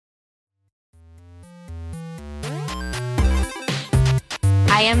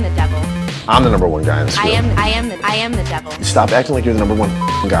I am the devil. I'm the number one guy in this group. I am the devil. Stop acting like you're the number one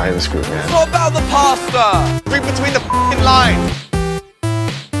guy in this group, man. It's all about the pasta. Read between the lines.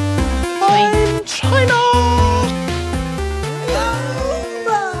 I'm China. Oh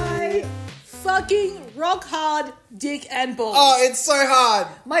my fucking rock hard dick and balls. Oh, it's so hard.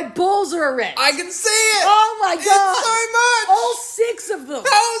 My balls are erect. I can see it. Oh my god. It's so much. All 6 of them.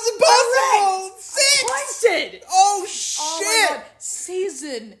 How is it possible? Erect. 6. Pointed. Oh, Oh shit. my god.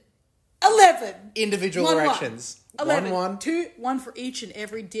 Season 11. Individual 1-1. erections. 11. 1-1. 1 for each and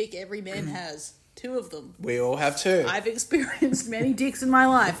every dick every man has. 2 of them. We all have 2. I've experienced many dicks in my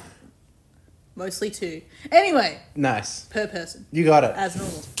life. Mostly 2. Anyway, Nice. per person. You got it. As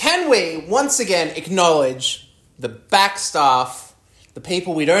normal. Can we once again acknowledge the back staff, the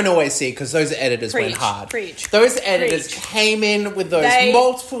people we don't always see because those editors went hard. Preach. Those editors Preach. came in with those They-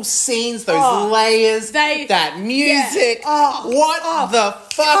 multiple scenes, those layers, that music. Yeah. What the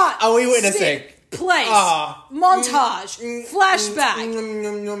fuck cut, are we witnessing? snip, place, Oh. montage, flashback,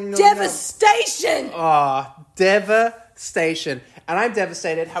 devastation. Devastation. And I'm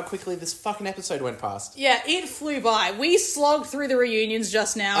devastated how quickly this fucking episode went past. Yeah, it flew by. We slogged through the reunions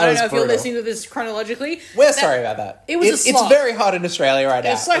just now. That I don't was know if you're brutal. listening to this chronologically. We're sorry about that. It was a slog. It's very hot in Australia right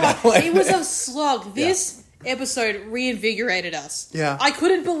now. It's so hot. It was a slog. Yeah. This episode reinvigorated us. Yeah. I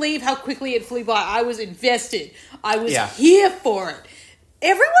couldn't believe how quickly it flew by. I was invested. I was Yeah. here for it.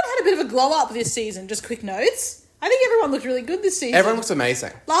 Everyone had a bit of a glow up this season. Just quick notes. I think everyone looked really good this season. Everyone looks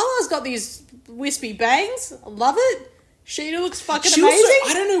amazing. Lala's got these wispy bangs. I love it. Sheena looks fucking She amazing.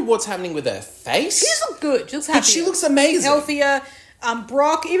 also, I don't know what's happening with her face. She just looks good. She looks happy. But she looks amazing. Healthier.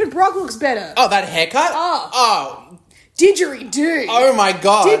 Brock looks better. Oh, that haircut? Oh. Didgeridoo. Oh my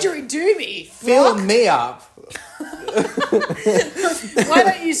god. Didgeridoo me. Fill Brock. me up. Why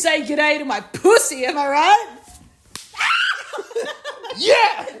don't you say g'day to my pussy, am I right?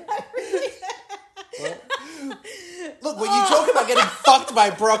 Yeah! Look, when you talk about getting fucked by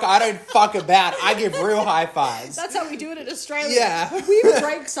Brock, I don't fuck about. I give real high fives. That's how we do it in Australia. Yeah. We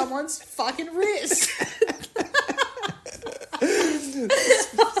break someone's fucking wrist.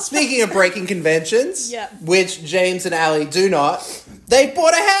 Speaking of breaking conventions, Yeah. which James and Ali do not, they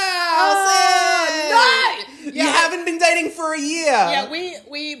bought a house! Oh, Yay! no! You Yeah. haven't been dating for a year. Yeah,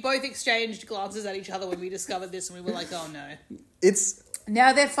 we both exchanged glances at each other when we discovered this, and we were like, oh no. It's...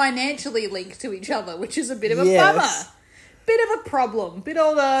 Now they're financially linked to each other, which is a bit of a Yes. bummer. Bit of a problem. But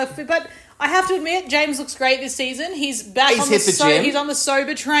I have to admit, James looks great this season. He's back He's on the hit the gym. He's on the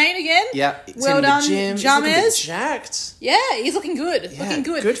sober train again. Yeah, it's Well in done, the gym. He's looking a bit James. jacked. Yeah, he's looking good. Yeah, looking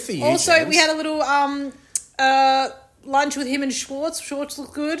good. good for you, Also, James. we had a little lunch with him and Schwartz. Schwartz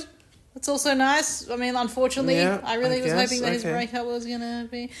looked good. That's also nice. I mean, unfortunately, Yeah, I really I was guess, hoping that his okay. breakup was going to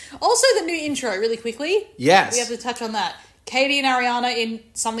be... Also, the new intro, really quickly. Yes. We have to touch on that. Katie and Ariana in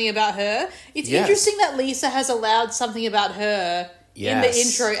Something About Her. It's Yes. interesting that Lisa has allowed Something About Her in the Yes.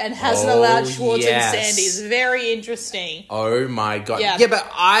 intro and hasn't Oh, allowed Schwartz yes. and Sandy. It's very interesting. Oh my god. Yeah. Yeah,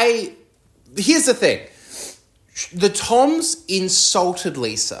 but here's the thing. The Toms insulted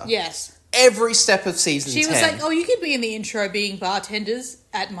Lisa. Yes. Every step of season 10. She was like, oh, you could be in the intro being bartenders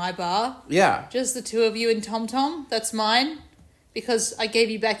at my bar. Yeah. Just the 2 of you and Tom Tom. That's mine. Because I gave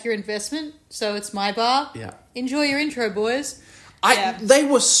you back your investment, so it's my bar. Yeah. Enjoy your intro, boys. They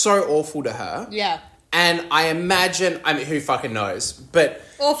were so awful to her. Yeah. And I imagine, I mean, who fucking knows? But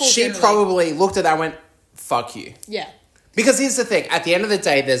Awful she generally. probably looked at that and went, fuck you. Yeah. Because here's the thing. At the end of the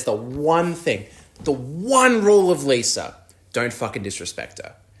day, there's the one thing. The one rule of Lisa. Don't fucking disrespect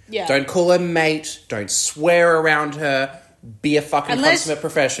her. Yeah. Don't call her mate. Don't swear around her. Be a fucking Unless consummate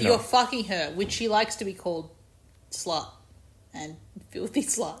professional. you're fucking her, which she likes to be called slut and filthy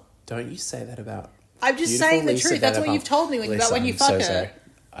slut. Don't you say that about... I'm just beautiful saying the Lisa truth. That's what Vanderpump. you've told me Lisa, when you I'm fuck so her. sorry.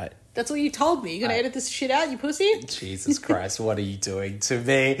 That's what you told me. You're going to edit this shit out, you pussy? Jesus Christ, what are you doing to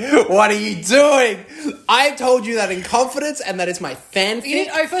me? What are you doing? I told you that in confidence, and that is my fanfic. You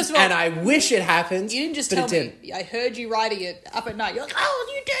didn't- first of all, and I wish it happened. You didn't just but tell it me. didn't. I heard you writing it up at night. You're like,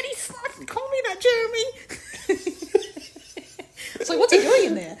 oh, you dirty slut. Call me that, Jeremy. It's like, what's he doing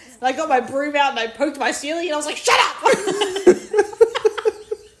in there? And I got my broom out and I poked my ceiling and I was like, shut up.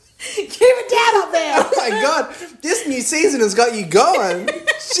 Keep it down up there. Oh my god, this new season has got you going.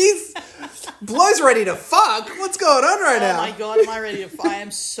 She's... Blo's ready to fuck. What's going on right now? Oh my god, am I ready to... I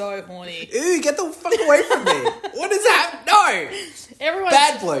am so horny. Ooh, get the fuck away from me. What is that? No. Everyone...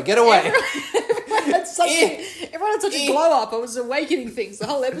 Bad Blow, get away. Everyone had such a glow up. I was awakening things the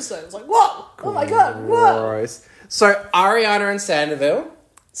whole episode. I was like, whoa, oh my god, whoa. Gross. So, Ariana and Sandoval,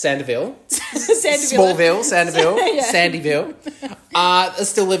 Sandyville. Sandyville. Sandyville, Yeah. Sandyville, are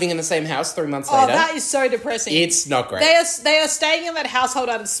still living in the same house 3 months Oh, later. that is so depressing. It's not great. They are staying in that household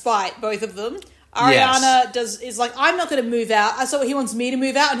out of spite, both of them. Ariana is like, I'm not going to move out. I saw he wants me to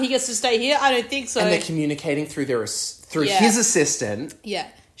move out and he gets to stay here. I don't think so. And they're communicating through Yeah. his assistant. Yeah.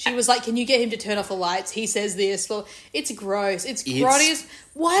 She was like, can you get him to turn off the lights? He says this. Well, it's gross. It's grotty.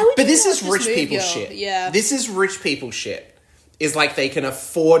 Why would But you this not is just rich move people your- shit. Yeah. This is rich people shit. Is like they can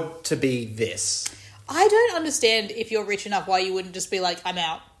afford to be this. I don't understand if you're rich enough why you wouldn't just be like, I'm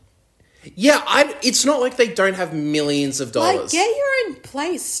out. Yeah, it's not like they don't have millions of dollars. Like, get your own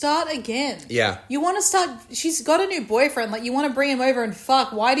place. Start again. Yeah. You want to start... She's got a new boyfriend. Like, you want to bring him over and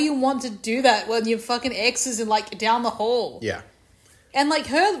fuck. Why do you want to do that when your fucking ex is in, like, down the hall? Yeah. And, like,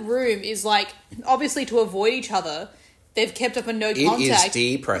 her room is, like, obviously to avoid each other, they've kept up a no contact. It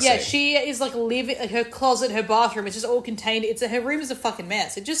is depressing. Yeah, she is, like, living... Like, her closet, her bathroom, it's just all contained. Her room is a fucking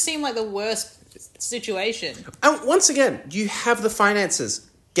mess. It just seemed like the worst situation. And once again, you have the finances.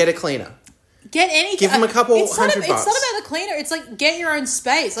 Get a cleaner. Get any... Give them a couple $100 It's not about the cleaner. It's, like, get your own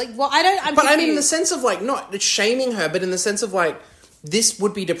space. Like, well, I'm But I confused. mean, in the sense of, like, not shaming her, but in the sense of, like, this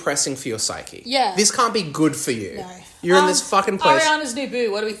would be depressing for your psyche. Yeah. This can't be good for you. No. You're in this fucking place. Ariana's new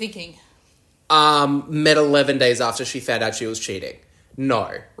boo. What are we thinking? Met 11 days after she found out she was cheating.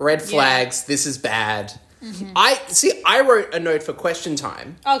 No. Red flags. This is bad. Mm-hmm. I wrote a note for question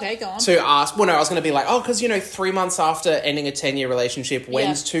time Okay, go on. to ask. Well, no, I was going to be like, because 3 months after ending a 10-year relationship,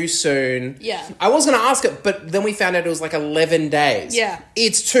 when's too soon? Yeah. I was going to ask it, but then we found out it was like 11 days. Yeah.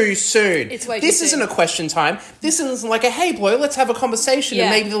 It's too soon. It's way too This soon. isn't a question time. This isn't like a, hey, boy, let's have a conversation, Yeah.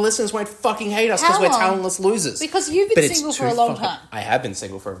 and maybe the listeners won't fucking hate us because How we're long? talentless losers. Because you've been But it's single for too a long fucking- time. I have been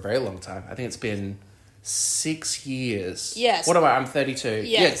single for a very long time. I think it's been 6 years. Yes. What am I? I'm 32.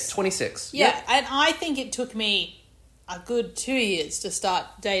 Yes. Yeah, 26. Yeah, Yep. and I think it took me a good 2 years to start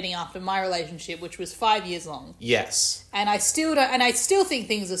dating after my relationship, which was 5 years long. Yes. And I still don't, and I still think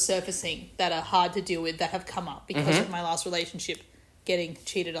things are surfacing that are hard to deal with that have come up because of my last relationship getting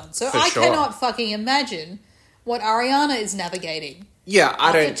cheated on. So For I sure. cannot fucking imagine what Ariana is nagging Yeah, I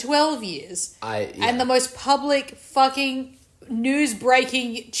after don't... 12 years. Yeah. And the most public fucking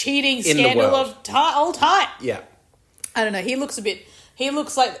news-breaking cheating In the scandal world. of all time. Yeah. I don't know. He looks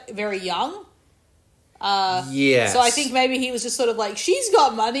like very young. Yes. So I think maybe he was just sort of like, she's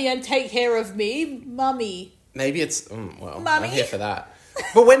got money and take care of me, mummy. Maybe it's... Mummy? I'm here for that.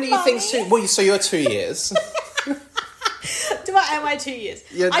 But when do you think... Mummy? Well, so you're 2 years. Am I 2 years?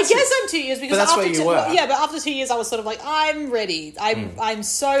 Yeah, I two- guess I'm 2 years because But that's after where you were. Yeah, but after 2 years I was sort of like, I'm ready. I'm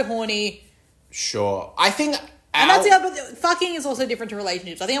so horny. Sure. I think... And that's the other, fucking is also different to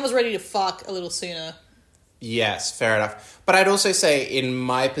relationships. I think I was ready to fuck a little sooner. Yes, fair enough. But I'd also say in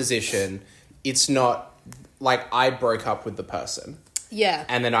my position, it's not... Like, I broke up with the person. Yeah.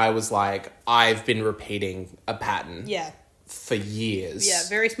 And then I was like, I've been repeating a pattern Yeah. for years. Yeah,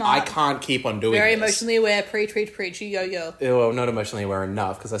 very smart. I can't keep on doing Very this. emotionally aware, preach, yo. Well, not emotionally aware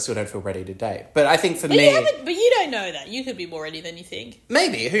enough because I still don't feel ready to date. But I think for But me... but you don't know that. You could be more ready than you think.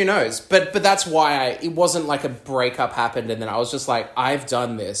 Maybe, who knows? But that's why it wasn't like a breakup happened and then I was just like, I've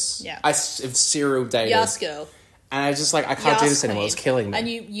done this. Yeah. I've serial dated. Yes, girl. And I was just like, I can't do Yes, this anymore. queen. It's killing me. And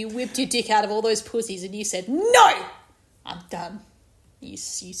you whipped your dick out of all those pussies and you said, no! I'm done. You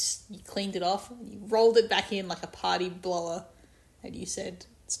cleaned it off. You rolled it back in like a party blower. And you said,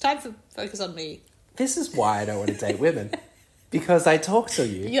 it's time for focus on me. This is why I don't want to date women. Because I talk to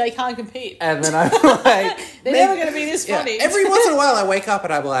you. They can't compete. And then I'm like... They're never going to be this Yeah, funny. every once in a while I wake up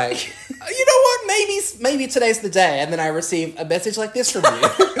and I'm like, you know what, maybe today's the day. And then I receive a message like this from you.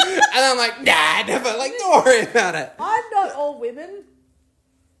 And I'm like, nah, never. Like, don't worry about it. I'm not all women.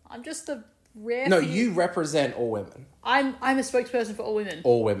 I'm just a rare No, few- you represent all women. I'm a spokesperson for all women.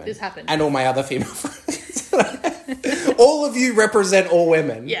 All women. This happened. And all my other female friends. All of you represent all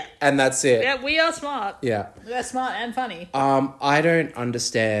women. Yeah. And that's it. Yeah, we are smart. Yeah. We're smart and funny. I don't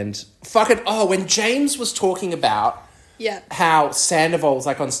understand. When James was talking about Yeah. how Sandoval's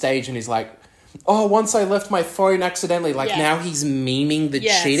like on stage and he's like, oh, once I left my phone accidentally, like Yeah. now he's memeing the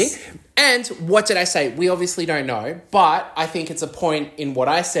Yes. cheating. And what did I say? We obviously don't know, but I think it's a point in what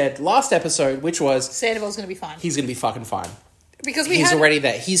I said last episode, which was Sandoval's going to be fine. he's going to be fucking fine. Because He's already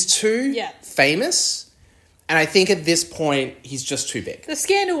there. He's too Yeah. famous, and I think at this point, he's just too big. The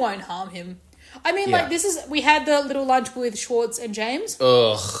scandal won't harm him. I mean, Yeah. we had the little lunch with Schwartz and James.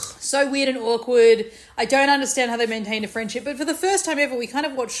 Ugh. So weird and awkward. I don't understand how they maintained a friendship, but for the first time ever, we kind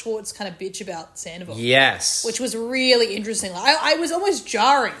of watched Schwartz kind of bitch about Sandoval. Yes. Which was really interesting. Like, I was almost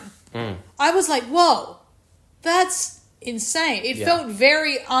jarring. I was like, whoa, that's insane. It Yeah. felt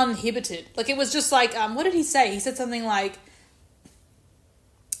very uninhibited. Like, it was just like, what did he say? He said something like,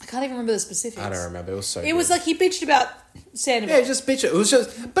 I can't even remember the specifics. I don't remember. It was so It was like he bitched about Sandoval. Yeah, just bitch it. It was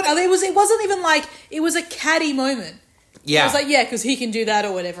just... But it wasn't even like... It was a catty moment. yeah. I was like, yeah, because he can do that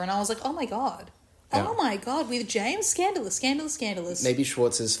or whatever. And I was like, oh my God. Yeah. Oh my God. With James? Scandalous. Maybe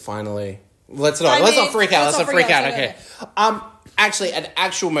Schwartz is finally... Let's not freak out. Let's not freak out. Okay. Actually, an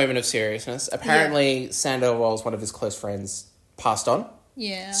actual moment of seriousness. Apparently, Sandoval's one of his close friends passed on.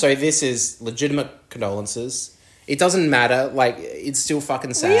 Yeah. So this is legitimate condolences. It doesn't matter. Like, it's still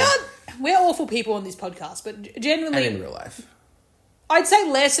fucking sad. We're awful people on this podcast, but genuinely... And in real life. I'd say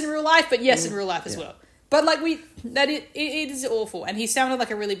less in real life, but yes, in real life as well. But like it is awful, and he sounded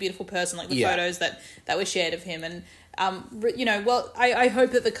like a really beautiful person. Like the photos that were shared of him, and I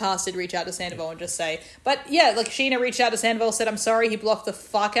hope that the cast did reach out to Sandoval and just say, but yeah, like Sheena reached out to Sandoval, said I'm sorry, he blocked the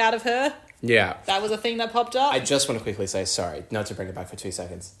fuck out of her. Yeah, that was a thing that popped up. I just want to quickly say sorry, not to bring it back for 2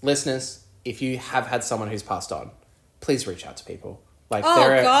 seconds, listeners. If you have had someone who's passed on, please reach out to people. Like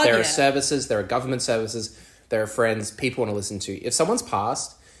there are services, there are government services, there are friends, people want to listen to. If someone's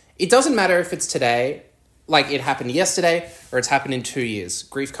passed, it doesn't matter if it's today. Like, it happened yesterday or it's happened in 2 years.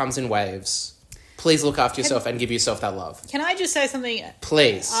 Grief comes in waves. Please look after yourself and give yourself that love. Can I just say something?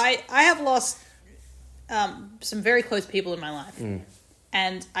 Please. I have lost some very close people in my life.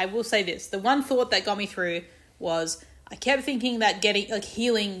 And I will say this. The one thought that got me through was I kept thinking that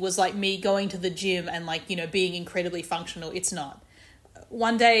healing was like me going to the gym and being incredibly functional. It's not.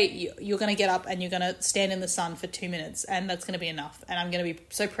 One day you're going to get up and you're going to stand in the sun for 2 minutes, and that's going to be enough. And I'm going to be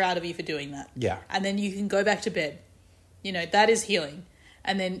so proud of you for doing that. Yeah. And then you can go back to bed. That is healing.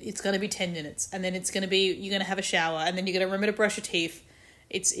 And then it's going to be 10 minutes. And then you're going to have a shower, and then you're going to remember to brush your teeth.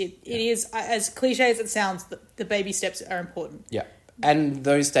 It is, as cliche as it sounds, the baby steps are important. Yeah. And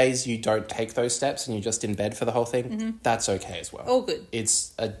those days you don't take those steps and you're just in bed for the whole thing, that's okay as well. All good.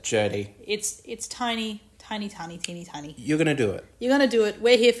 It's a journey. It's tiny. Teeny tiny. You're going to do it. You're going to do it.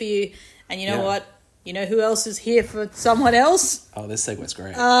 We're here for you. And you know what? You know who else is here for someone else? Oh, this segue's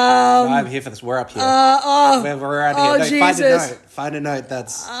great. I'm here for this. We're up here. We're around here. No, Jesus. Find a note that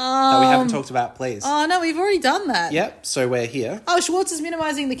we haven't talked about, please. Oh, no, we've already done that. Yep, so we're here. Oh, Schwartz is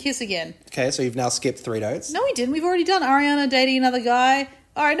minimizing the kiss again. Okay, so you've now skipped 3 notes. No, we didn't. We've already done Ariana dating another guy.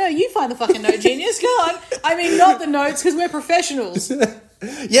 All right, no, you find the fucking note, genius. Go on. I mean, not the notes, because we're professionals.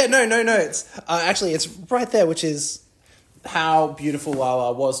 Yeah, no notes. Actually, it's right there, which is how beautiful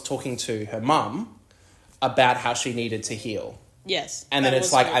Lala was talking to her mum about how she needed to heal. Yes. And then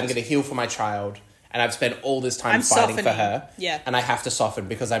it's like, I'm going to heal for my child, and I've spent all this time fighting for her. Yeah. And I have to soften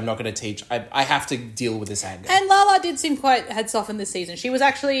because I'm not going to teach. I have to deal with this anger. And Lala did seem had softened this season. She was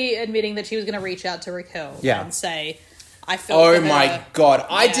actually admitting that she was going to reach out to Raquel and say, I felt oh my God.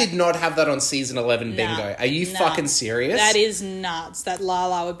 I did not have that on season 11 bingo. Are you fucking serious? That is nuts. That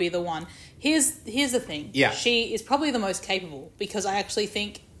Lala would be the one. Here's the thing. Yeah. She is probably the most capable, because I actually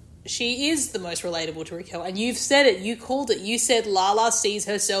think she is the most relatable to Raquel. And you've said it. You called it. You said Lala sees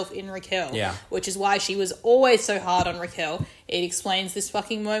herself in Raquel. Yeah. Which is why she was always so hard on Raquel. It explains this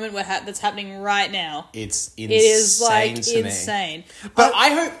fucking moment that's happening right now. It's insane. It is insane. But I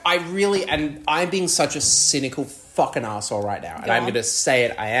hope and I'm being such a cynical fucking asshole right now. And I'm going to say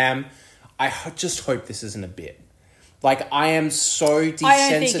it. I am. Just hope this isn't a bit. Like, I am so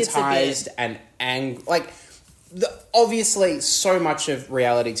desensitized and angry. Like, obviously, so much of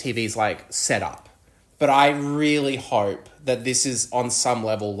reality TV is, like, set up. But I really hope that this is, on some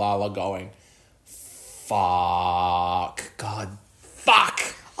level, Lala going, fuck. God, fuck.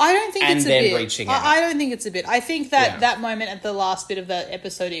 I don't think it's a bit. And then reaching out. I don't think it's a bit. I think that that moment at the last bit of the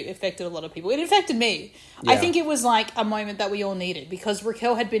episode, it affected a lot of people. It affected me. Yeah. I think it was like a moment that we all needed, because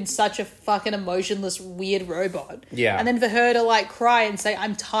Raquel had been such a fucking emotionless, weird robot. Yeah. And then for her to like cry and say,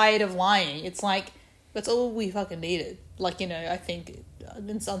 I'm tired of lying, it's like, that's all we fucking needed. Like, I think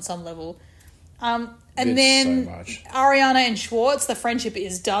on some level. And then Ariana and Schwartz, the friendship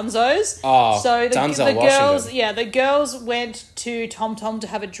is dunzos. Oh, so the girls, the girls went to Tom Tom to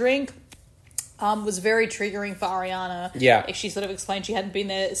have a drink. Was very triggering for Ariana. Yeah, she sort of explained she hadn't been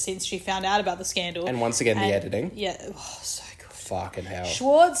there since she found out about the scandal. And once again, the editing. Yeah, so good. Fucking hell.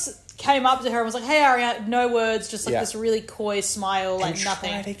 Schwartz came up to her and was like, "Hey, Ariana," no words, just like this really coy smile, like and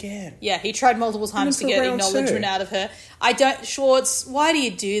nothing. Tried again. Yeah, he tried multiple times to get acknowledgement out of her. Schwartz, why do you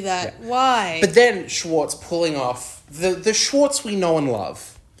do that? Yeah. Why? But then Schwartz pulling off the Schwartz we know and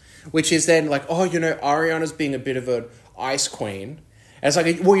love, which is then like, Ariana's being a bit of an ice queen. And it's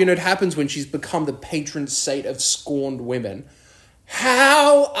like, well, it happens when she's become the patron saint of scorned women.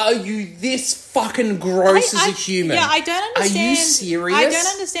 How are you this fucking gross as a human? Yeah, I don't understand. Are you serious? I don't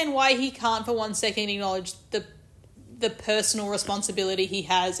understand why he can't for 1 second acknowledge the personal responsibility he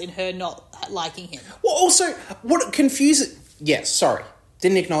has in her not liking him. Well, also, what confuses... Yeah, sorry.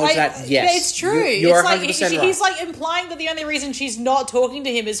 Didn't acknowledge that. Yes, it's true. You're it's 100% right. He's like implying that the only reason she's not talking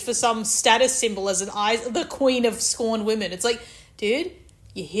to him is for some status symbol as the queen of scorned women. It's like, dude,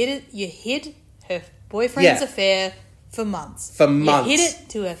 you hid her boyfriend's affair for months. For months. You hid it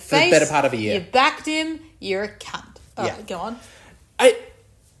to her face. For the better part of a year. You backed him. You're a cunt. All right, go on.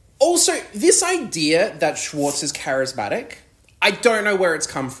 Also, this idea that Schwartz is charismatic, I don't know where it's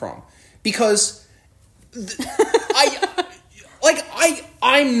come from. Because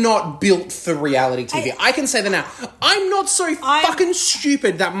I'm not built for reality TV. I can say that now. I'm not so fucking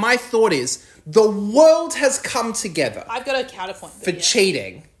stupid that my thought is the world has come together. I've got a counterpoint. For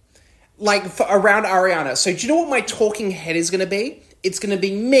cheating. Around Ariana. So do you know what my talking head is going to be? It's going to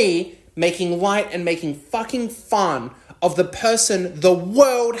be me making light and making fucking fun of the person the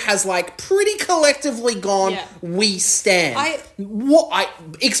world has pretty collectively gone, we stand.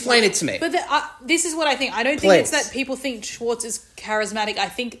 Explain it to me. But this is what I think. I don't think it's that people think Schwartz is charismatic. I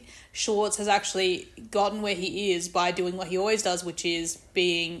think Schwartz has actually gotten where he is by doing what he always does, which is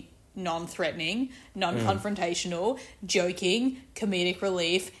being non-threatening, non-confrontational, joking, comedic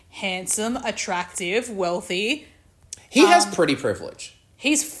relief, handsome, attractive, wealthy. He has pretty privilege.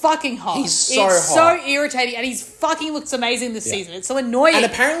 He's fucking hot. He's so it's hot. so irritating, and he's fucking looks amazing this season. It's so annoying. And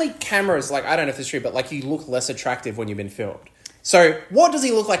apparently cameras, I don't know if this is true, but you look less attractive when you've been filmed. So what does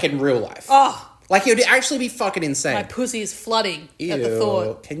he look like in real life? Oh. He would actually be fucking insane. My pussy is flooding Ew. at the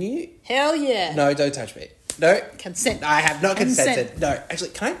thought. Can you? Hell yeah. No, don't touch me. No. Consent. I have not consented. No. Actually,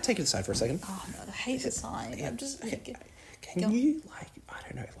 can I take it aside for a second? Oh, no, I hate the sign. I'm just... Okay. Can you, I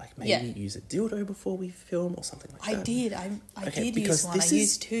don't know, maybe use a dildo before we film or something like that? I did. I did use one. I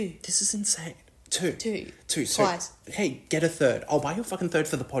used two. This is insane. Two. Twice. So, hey, get a third. I'll buy you a fucking third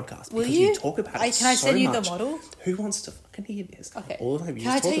for the podcast. Will because you? You talk about it Can I so send you much. the model? Who wants to fucking hear this? Okay. All of them. Can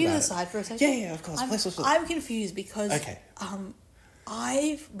I take you to the side for a second? Yeah, of course. I'm confused because okay.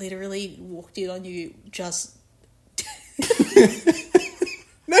 I've literally walked in on you just...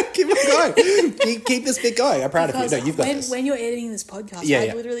 No, keep it going. Keep this bit going. I'm proud of you. No, you've got this. When you're editing this podcast,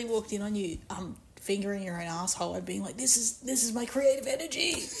 I literally walked in on you fingering your own asshole and being like, this is my creative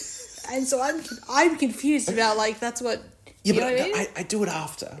energy. And so I'm confused about that's what... Yeah, but know what I mean? I do it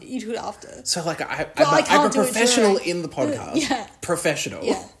after. You do it after. So I'm a professional in the podcast. Yeah. Professional.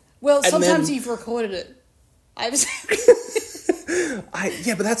 Yeah. Well, And sometimes then- you've recorded it. but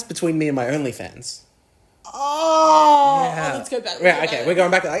that's between me and my OnlyFans. Oh, let's go back. We're going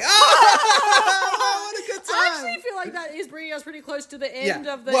back to what a good time. I actually feel like that is bringing us pretty close to the end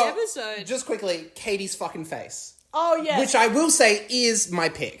of the episode. Just quickly, Katie's fucking face. Oh, yeah. Which I will say is my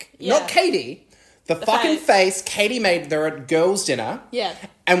pick. Yeah. Not Katie. The fucking face Katie made. They're at girls' dinner. Yeah.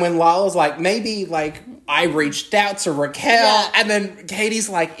 And when Lala's maybe I reached out to Raquel, and then Katie's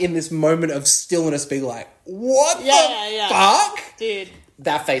in this moment of stillness being what the fuck? Dude.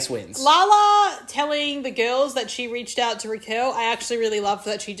 That face wins. Lala telling the girls that she reached out to Raquel, I actually really loved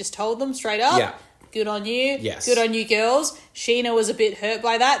that she just told them straight up. Yeah. Good on you. Yes. Good on you, girls. Sheena was a bit hurt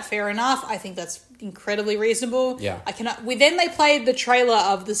by that. Fair enough. I think that's incredibly reasonable. Yeah. Then they played the trailer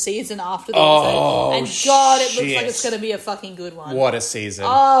of the season after the Oh, episode. And God, it looks shit. like it's going to be a fucking good one. What a season.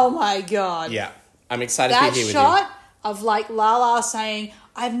 Oh my God. Yeah. I'm excited to That be here with shot of Lala saying,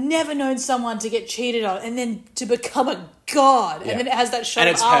 I've never known someone to get cheated on and then to become a god. Yeah. And then it has that shot And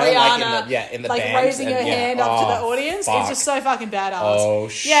of it's her, Ariana in the band raising her and, hand up to the audience. fuck. It's just so fucking badass. Oh,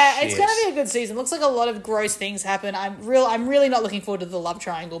 yeah, it's shit. going to be a good season. Looks like a lot of gross things happen. I'm really not looking forward to the love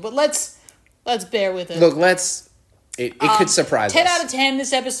triangle, but let's bear with it. Look, it could surprise 10 us. 10 out of 10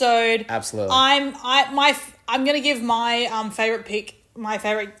 this episode. Absolutely. I'm going to give my favorite pick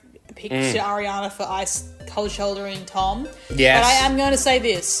to Ariana for ice cold shouldering Tom. Yes. But I am going to say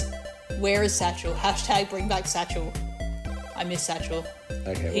this. Where is Satchel? # bring back Satchel. I miss Satchel.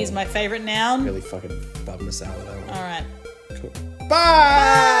 Okay. He's my favorite noun. Really fucking bummed us out with that one. All right. Cool.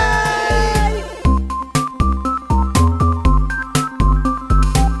 Bye!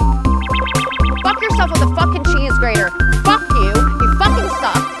 Fuck yourself with a fucking cheese grater. Fuck you.